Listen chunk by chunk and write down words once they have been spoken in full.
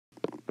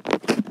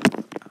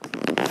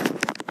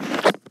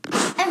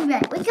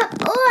right, wake up.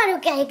 Oh,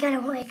 okay, gotta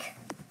wake.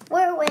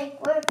 We're awake.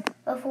 We're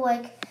both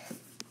awake.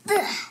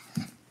 Ugh.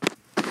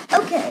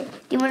 Okay,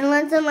 do you want to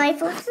learn some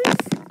life lessons?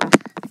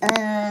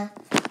 Okay.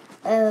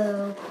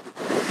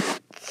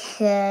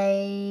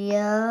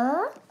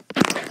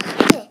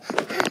 Okay,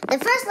 the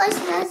first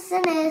life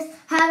lesson is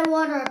how to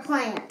water a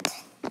plant.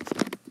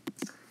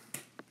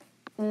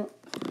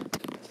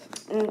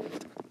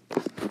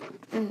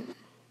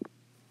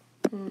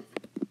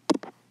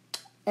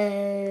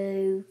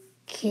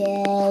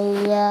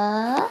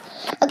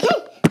 Okay.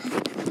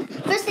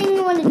 First thing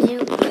you want to do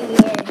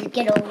is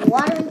get a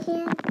watering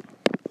can.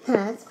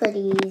 That's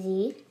pretty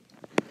easy.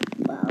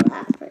 Well,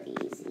 that's pretty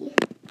easy.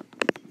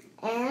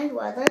 And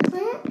water a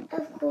plant,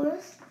 of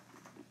course.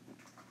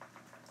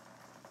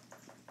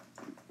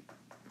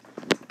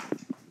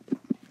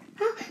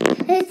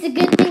 It's a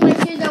good thing my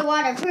shoes are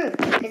waterproof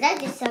because I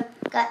just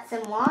got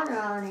some water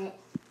on it.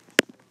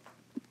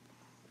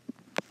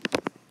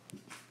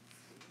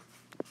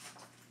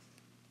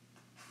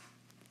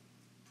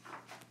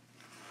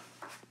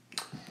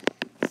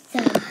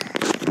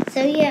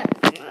 So yeah,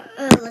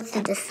 let's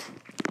do this.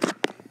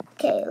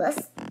 Okay,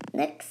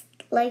 next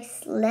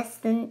life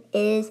lesson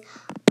is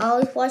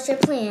always wash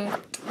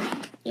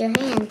your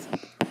hands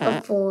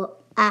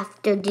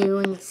after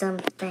doing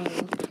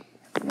something.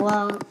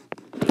 Well,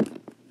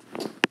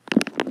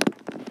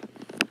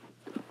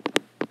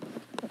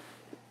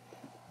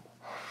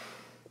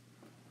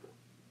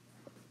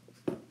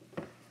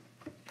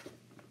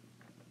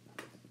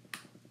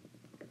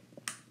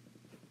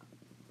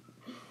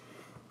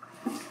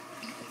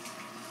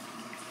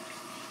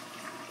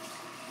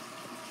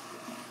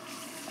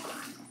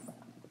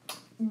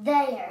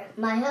 there,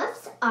 my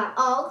hoofs are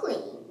all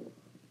clean.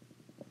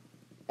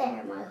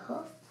 There, my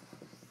hoofs,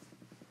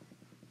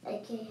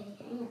 aka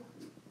hands.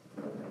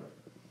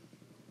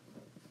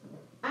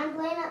 I'm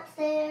playing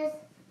upstairs.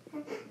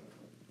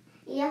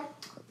 Yeah.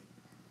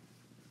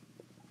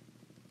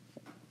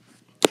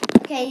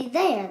 Okay,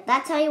 there.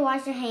 That's how you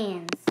wash your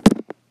hands.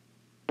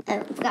 I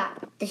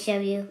forgot to show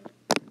you.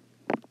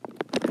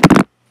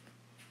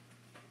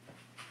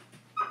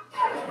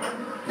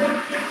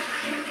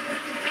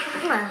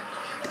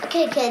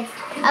 Okay, kids,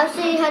 I'll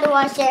show you how to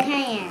wash your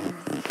hands.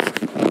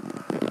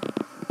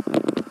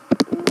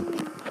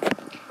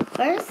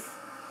 First,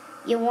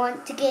 you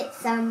want to get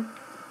some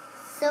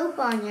soap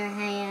on your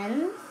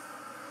hands.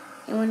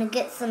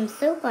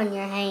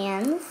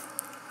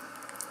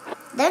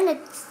 The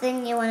next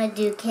thing you want to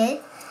do,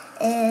 kid,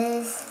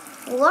 is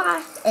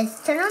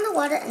turn on the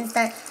water and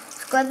start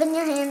scrubbing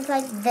your hands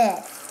like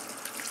this.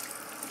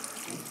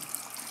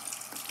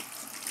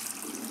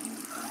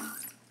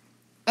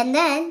 And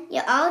then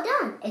you're all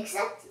done,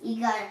 except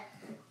you gotta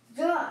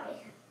dry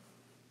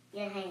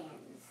your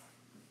hands.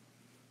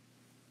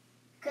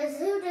 Cause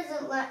who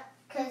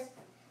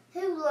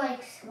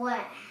likes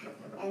wet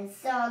and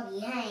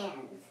soggy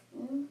hands?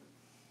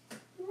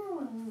 No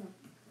one.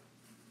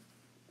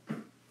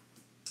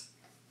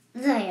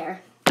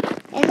 There.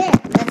 And there,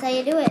 that's how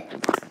you do it.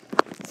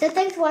 So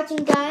thanks for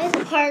watching, guys.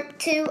 Part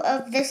 2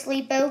 of the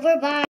sleepover. Bye.